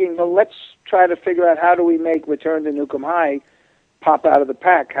were thinking, well, let's try to figure out how do we make Return to Nukem High pop out of the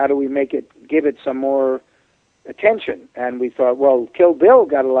pack? How do we give it some more attention? And we thought, well, Kill Bill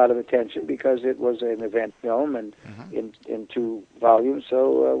got a lot of attention because it was an event film and in 2 volumes.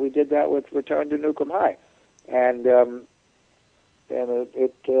 So we did that with Return to Nukem High, and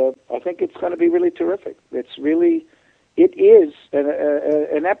I think it's going to be really terrific. It is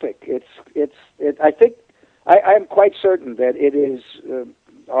an epic. I think I'm quite certain that it is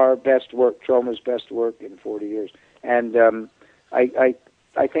our best work, Troma's best work in 40 years, and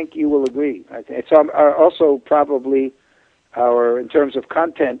I think you will agree. It's also probably in terms of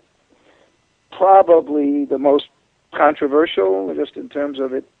content, probably the most controversial, just in terms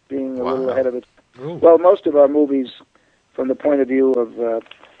of it being a little ahead of it. Ooh. Well, most of our movies, from the point of view of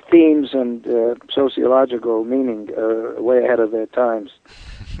themes and sociological meaning, way ahead of their times.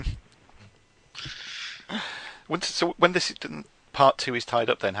 When this part 2 is tied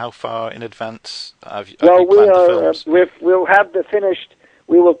up, then how far in advance have you planned the films? We'll have the finished.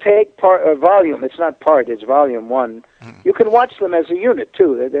 We will take volume. It's not part. It's volume 1. You can watch them as a unit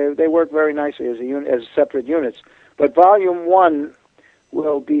too. They work very nicely as a unit, as separate units. But volume 1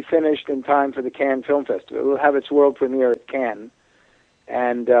 will be finished in time for the Cannes Film Festival. It will have its world premiere at Cannes,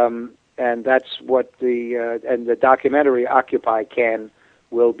 and that's what the documentary Occupy Cannes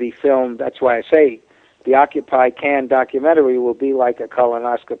will be filmed. That's why I say the Occupy Cannes documentary will be like a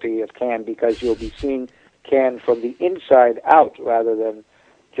colonoscopy of Cannes, because you'll be seeing Cannes from the inside out rather than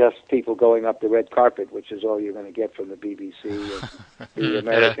just people going up the red carpet, which is all you're going to get from the BBC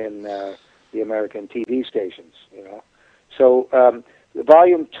and the American TV stations. So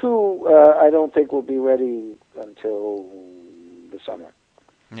volume 2, I don't think will be ready until the summer.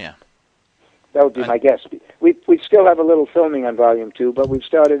 Yeah. That would be my guess. We still have a little filming on volume 2, but we've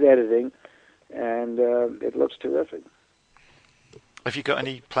started editing, and it looks terrific. Have you got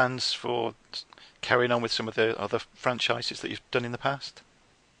any plans for carrying on with some of the other franchises that you've done in the past?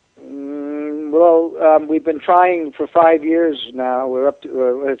 We've been trying for 5 years now. We're up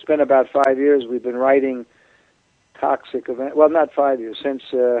to. It's been about 5 years. We've been writing Toxic Avenger. Well, not 5 years, since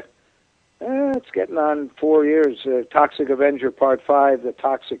it's getting on 4 years. Toxic Avenger Part 5, The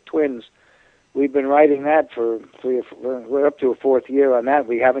Toxic Twins. We've been writing that for we're up to a 4th year on that.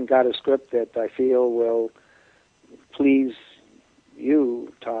 We haven't got a script that I feel will please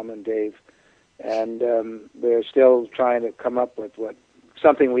you, Tom and Dave, and we're still trying to come up with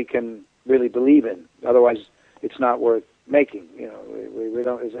something we can really believe in. Otherwise, it's not worth making. We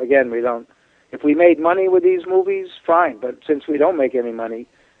don't. If we made money with these movies, fine. But since we don't make any money,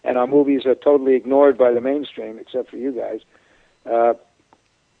 and our movies are totally ignored by the mainstream, except for you guys,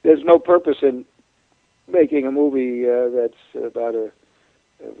 there's no purpose in making a movie that's about a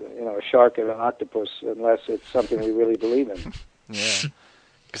shark and an octopus, unless it's something we really believe in. Yeah,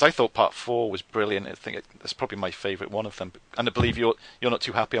 because I thought Part 4 was brilliant. I think that's probably my favourite one of them. And I believe you're not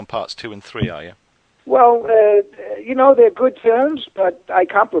too happy on Parts 2 and 3, are you? Well, they're good films, but I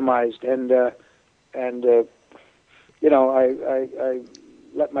compromised, and I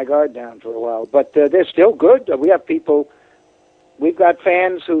let my guard down for a while. But they're still good. We've got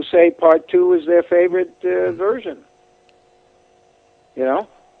fans who say Part 2 is their favorite version.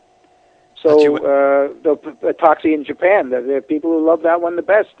 So the Toxie in Japan, there are people who love that one the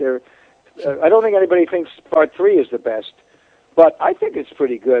best. I don't think anybody thinks Part 3 is the best, but I think it's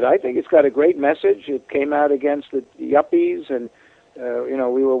pretty good. I think it's got a great message. It came out against the yuppies, and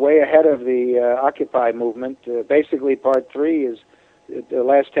we were way ahead of the Occupy movement. Basically, Part 3 is the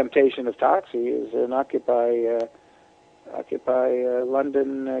last temptation of Toxie is an Occupy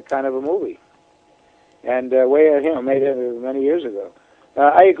London kind of a movie, and made it many years ago.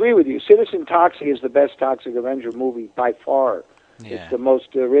 I agree with you. Citizen Toxie is the best Toxic Avenger movie by far. Yeah. It's the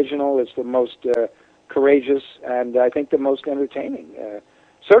most original. It's the most courageous, and I think the most entertaining.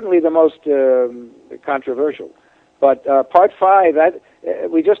 Certainly the most controversial. But Part 5,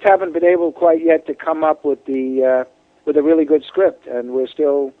 we just haven't been able quite yet to come up with a really good script, and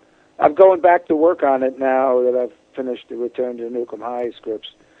I'm going back to work on it now that I've finished the Return to Nukem High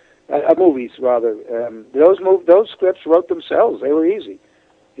scripts. Movies, rather. Those scripts wrote themselves. They were easy.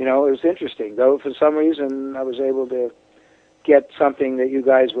 It was interesting. Though, for some reason, I was able to get something that you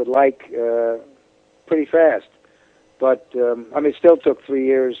guys would like pretty fast. But, it still took 3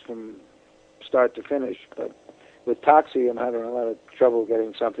 years from start to finish. But with Toxie, I'm having a lot of trouble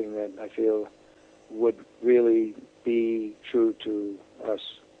getting something that I feel would really be true to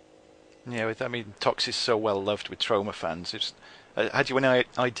us. Yeah, Tox is so well loved with Troma fans. Had you any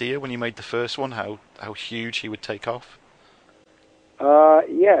idea when you made the first one how huge he would take off?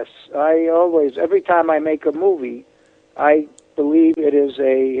 Yes, every time I make a movie, I believe it is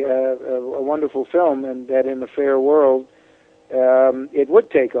a wonderful film, and that in a fair world, it would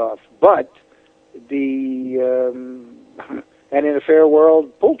take off. But and in a fair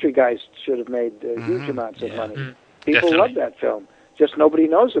world, Poultrygeist should have made huge amounts of money. People Definitely. love that film, just nobody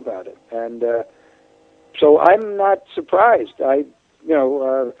knows about it, and so I'm not surprised.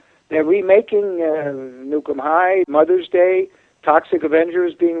 They're remaking Nukem High, Mother's Day. Toxic Avenger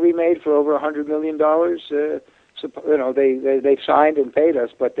is being remade for over $100 million. They've signed and paid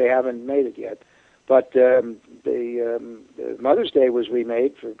us, but they haven't made it yet. But the Mother's Day was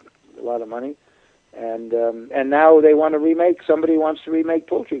remade for a lot of money, and now they want to remake. Somebody wants to remake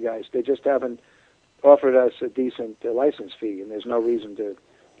Poultrygeist. They just haven't offered us a decent license fee, and there's no reason to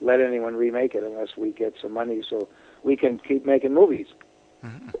let anyone remake it unless we get some money so we can keep making movies.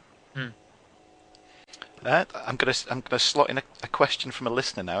 I'm gonna slot in a question from a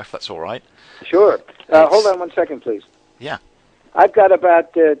listener now, if that's all right. Sure. Hold on 1 second, please. Yeah. I've got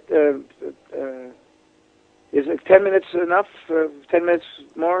about. Is it 10 minutes enough? 10 minutes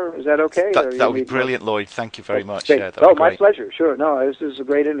more? Is that okay? That would be brilliant, Lloyd. Thank you very much. Great. Yeah, that would be my great. pleasure. Sure. No, this is a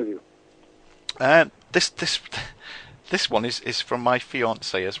great interview. This one is from my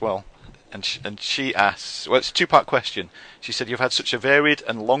fiancée as well, and she asks. Well, it's a two-part question. She said, "You've had such a varied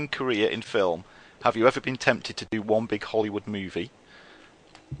and long career in film. Have you ever been tempted to do one big Hollywood movie?"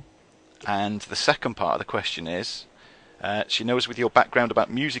 And the second part of the question is, she knows with your background about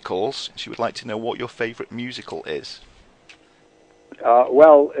musicals, she would like to know what your favourite musical is.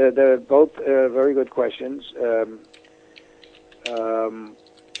 They're both very good questions.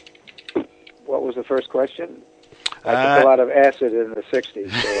 What was the first question? I took a lot of acid in the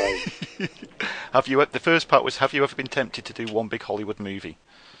 60s. So The first part was, have you ever been tempted to do one big Hollywood movie?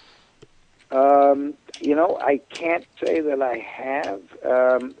 I can't say that I have.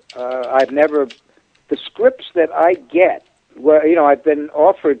 I've never. The scripts that I get, I've been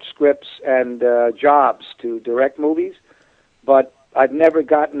offered scripts and jobs to direct movies, but I've never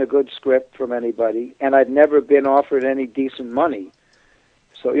gotten a good script from anybody, and I've never been offered any decent money.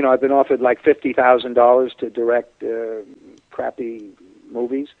 So, I've been offered like $50,000 to direct crappy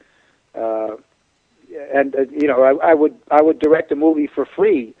movies, I would direct a movie for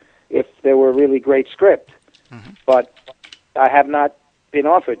free if there were a really great script, but I have not been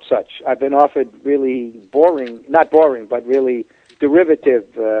offered such. I've been offered really not boring, but really derivative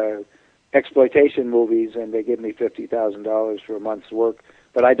exploitation movies, and they give me $50,000 for a month's work.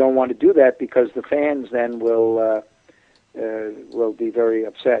 But I don't want to do that because the fans then will be very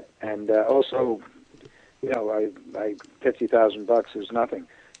upset. And also, $50,000 is nothing.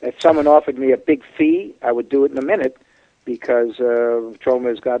 If someone offered me a big fee, I would do it in a minute because Troma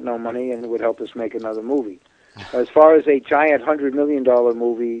has got no money and it would help us make another movie. As far as a giant $100 million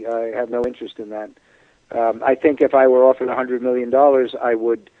movie, I have no interest in that. I think if I were offered $100 million, I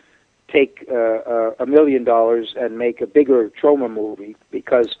would take $1 million and make a bigger Troma movie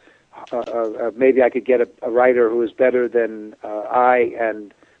because maybe I could get a writer who is better than I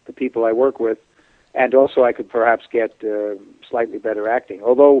and the people I work with, and also I could perhaps get slightly better acting.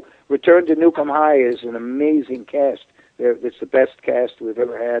 Although Return to Nukem High is an amazing cast. It's the best cast we've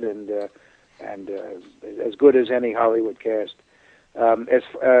ever had, and as good as any Hollywood cast. I would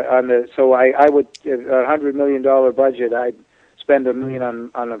 $100 million budget. I'd spend $1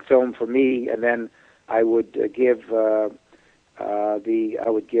 million on a film for me, and then I would give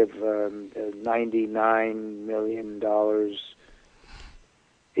 $99 million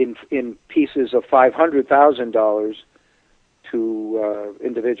in pieces of $500,000 to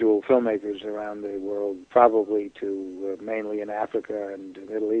individual filmmakers around the world, probably to mainly in Africa and the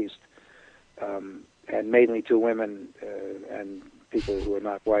Middle East, and mainly to women and people who are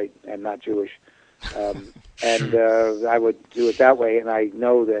not white and not Jewish. And I would do it that way, and I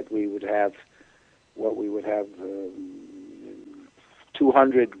know that we would have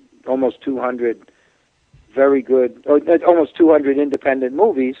almost 200 very good, almost 200 independent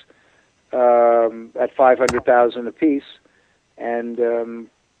movies at $500,000 a piece, and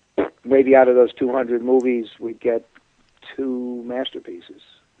maybe out of those 200 movies we'd get 2 masterpieces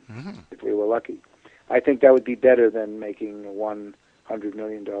if we were lucky. I think that would be better than making a $100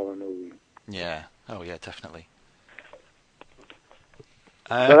 million movie. Yeah. Oh, yeah, definitely.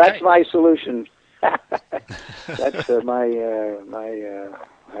 So that's my solution. That's my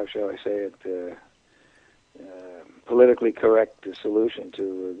how shall I say it, politically correct solution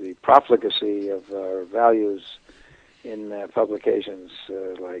to the profligacy of our values in publications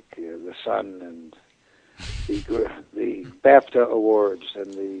like The Sun and the BAFTA awards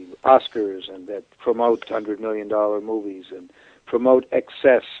and the Oscars, and that promote $100 million movies and promote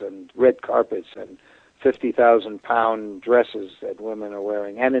excess and red carpets and 50,000-pound dresses that women are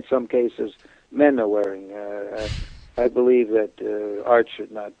wearing, and in some cases men are wearing. I believe that art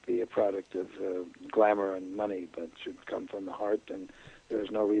should not be a product of glamour and money, but should come from the heart, and there's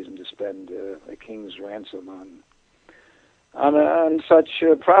no reason to spend a king's ransom on such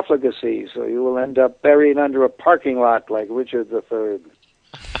profligacy. So you will end up buried under a parking lot like Richard III.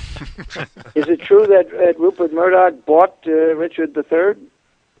 Is it true that Rupert Murdoch bought Richard III?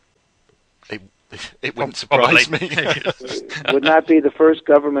 It wouldn't surprise me. Would not be the first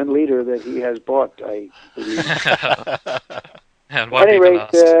government leader that he has bought, I believe. And At any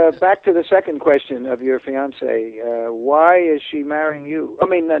rate, back to the second question of your fiancée. Why is she marrying you? I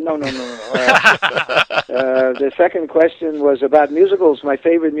mean, no. The second question was about musicals. My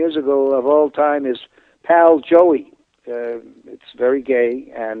favorite musical of all time is Pal Joey. It's very gay,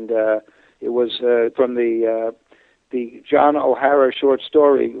 and it was from the John O'Hara short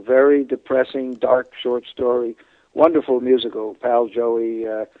story, very depressing, dark short story, wonderful musical, Pal Joey.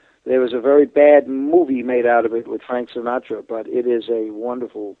 There was a very bad movie made out of it with Frank Sinatra, but it is a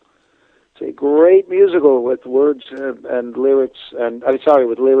wonderful, it's a great musical with words and lyrics, and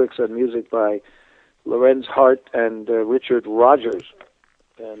with lyrics and music by Lorenz Hart and Richard Rodgers.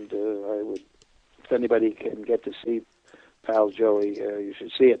 And I would, if anybody can get to see Pal Joey, you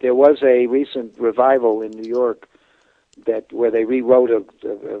should see it. There was a recent revival in New York where they rewrote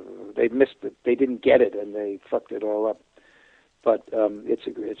they missed it, they didn't get it, and they fucked it all up. But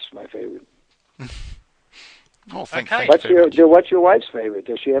it's my favorite. Oh, thank you. What's your wife's favorite?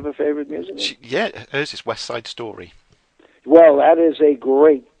 Does she have a favorite musical? Hers is West Side Story. Well, that is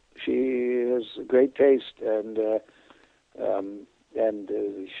she has a great taste, and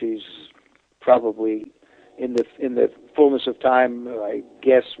she's probably in the fullness of time, I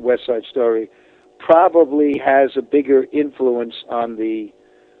guess West Side Story probably has a bigger influence on the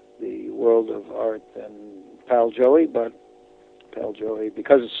world of art than Pal Joey, but Pal Joey,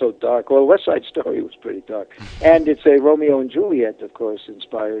 because it's so dark. Well, West Side Story was pretty dark, and it's a Romeo and Juliet, of course,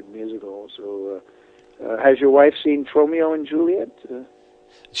 inspired musical. So, has your wife seen Romeo and Juliet?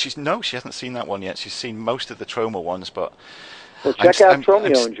 She hasn't seen that one yet. She's seen most of the Troma ones, but well, check out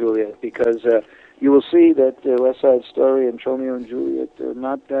Romeo and Juliet, because you will see that West Side Story and Romeo and Juliet are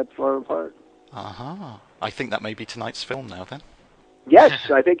not that far apart. I think that may be tonight's film now, then. Yes,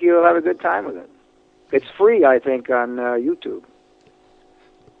 I think you'll have a good time with it. It's free, I think, on YouTube.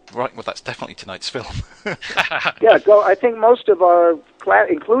 Right, well, that's definitely tonight's film. Yeah, go. I think most of our,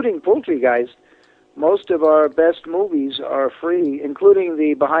 including Poultrygeist, most of our best movies are free, including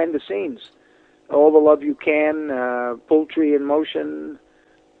the behind the scenes. All the Love You Can, Poultry in Motion,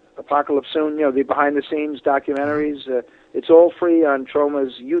 Apocalypse Soon, the behind the scenes documentaries. It's all free on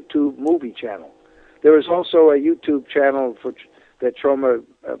Troma's YouTube movie channel. There is also a YouTube channel that Troma,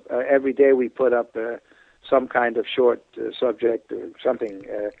 every day we put up some kind of short subject or something.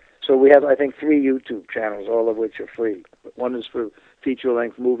 So we have, I think, 3 YouTube channels, all of which are free. One is for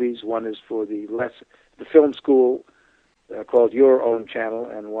feature-length movies, one is for the film school called Your Own Channel,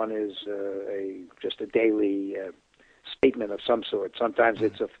 and one is just a daily statement of some sort. Sometimes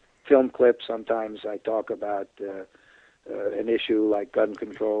it's a film clip, sometimes I talk about an issue like gun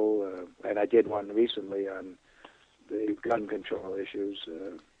control, and I did one recently on the gun control issues,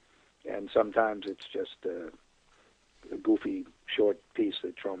 and sometimes it's just a goofy short piece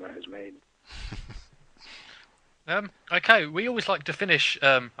that Troma has made. Okay, we always like to finish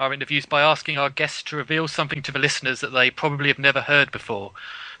our interviews by asking our guests to reveal something to the listeners that they probably have never heard before.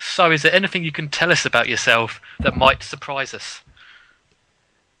 So is there anything you can tell us about yourself that might surprise us?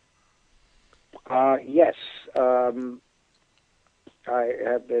 Yes. I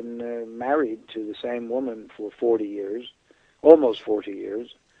have been married to the same woman for 40 years, almost 40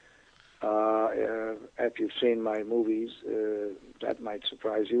 years. If you've seen my movies, that might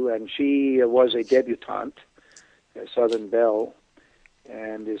surprise you. And she was a debutante, a Southern Belle,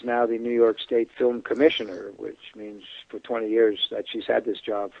 and is now the New York State Film Commissioner, which means for 20 years that she's had this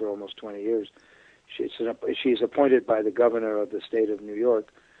job for almost 20 years. She's appointed by the governor of the state of New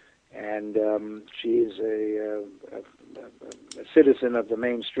York, and she is a citizen of the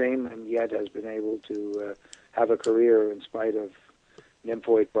mainstream, and yet has been able to have a career in spite of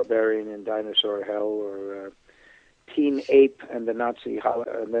Nymphoid Barbarian in Dinosaur Hell, or Teen Ape and the Nazi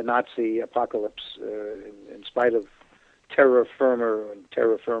Apocalypse. In spite of Terra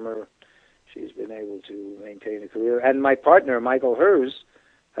Firma, she's been able to maintain a career. And my partner, Michael Hers,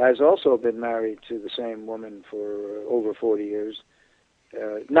 has also been married to the same woman for over 40 years.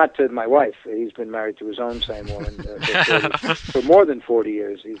 Not to my wife. He's been married to his own same woman for more than 40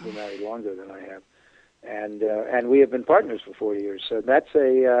 years. He's been married longer than I have. and we have been partners for 40 years. So that's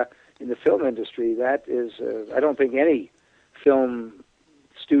in the film industry, that is, I don't think any film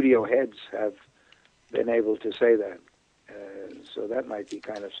studio heads have been able to say that. So that might be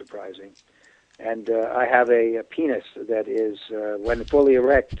kind of surprising. And I have a penis that is, when fully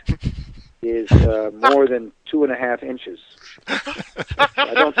erect, is more than 2.5 inches.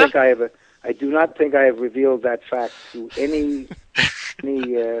 I do not think I have revealed that fact to any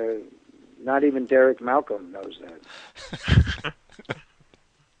not even Derek Malcolm knows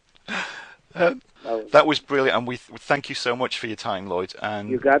that. That was brilliant, and we thank you so much for your time, Lloyd. And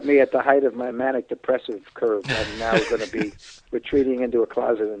you got me at the height of my manic depressive curve. I'm now going to be retreating into a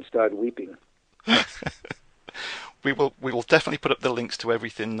closet and start weeping. We will definitely put up the links to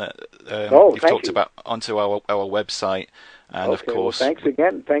everything that you've talked about onto our website, and okay, of course. Well, thanks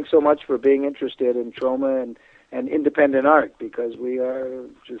again. Thanks so much for being interested in Troma and independent art, because we are,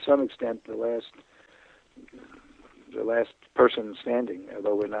 to some extent, the last person standing,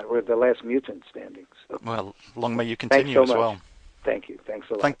 although we're not. We're the last mutant standing. So. Well, long may you continue as well. Thank you. Thanks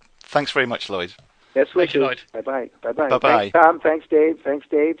a lot. Thanks very much, Lloyd. Yes, Thank you, Lloyd. Bye-bye. Bye-bye. Bye-bye. Thanks, Tom. Thanks, Dave. Thanks,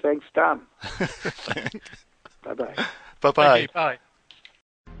 Dave. Thanks, Tom. Bye-bye. Bye-bye. Thank you. Bye.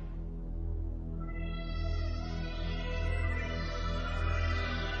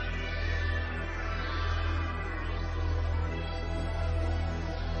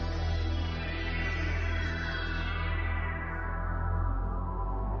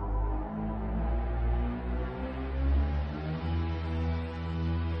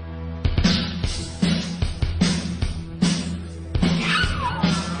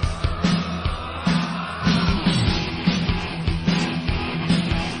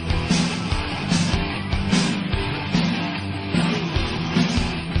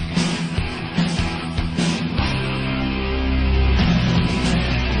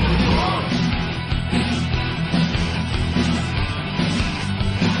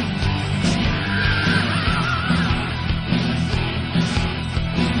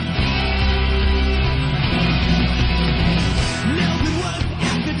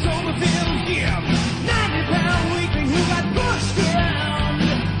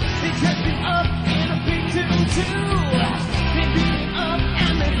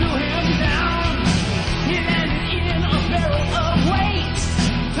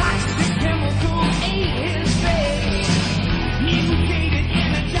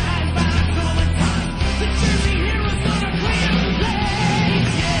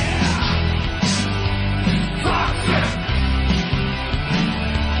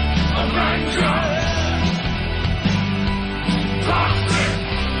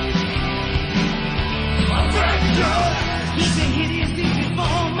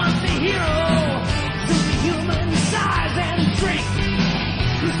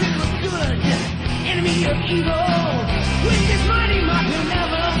 Enemy of evil.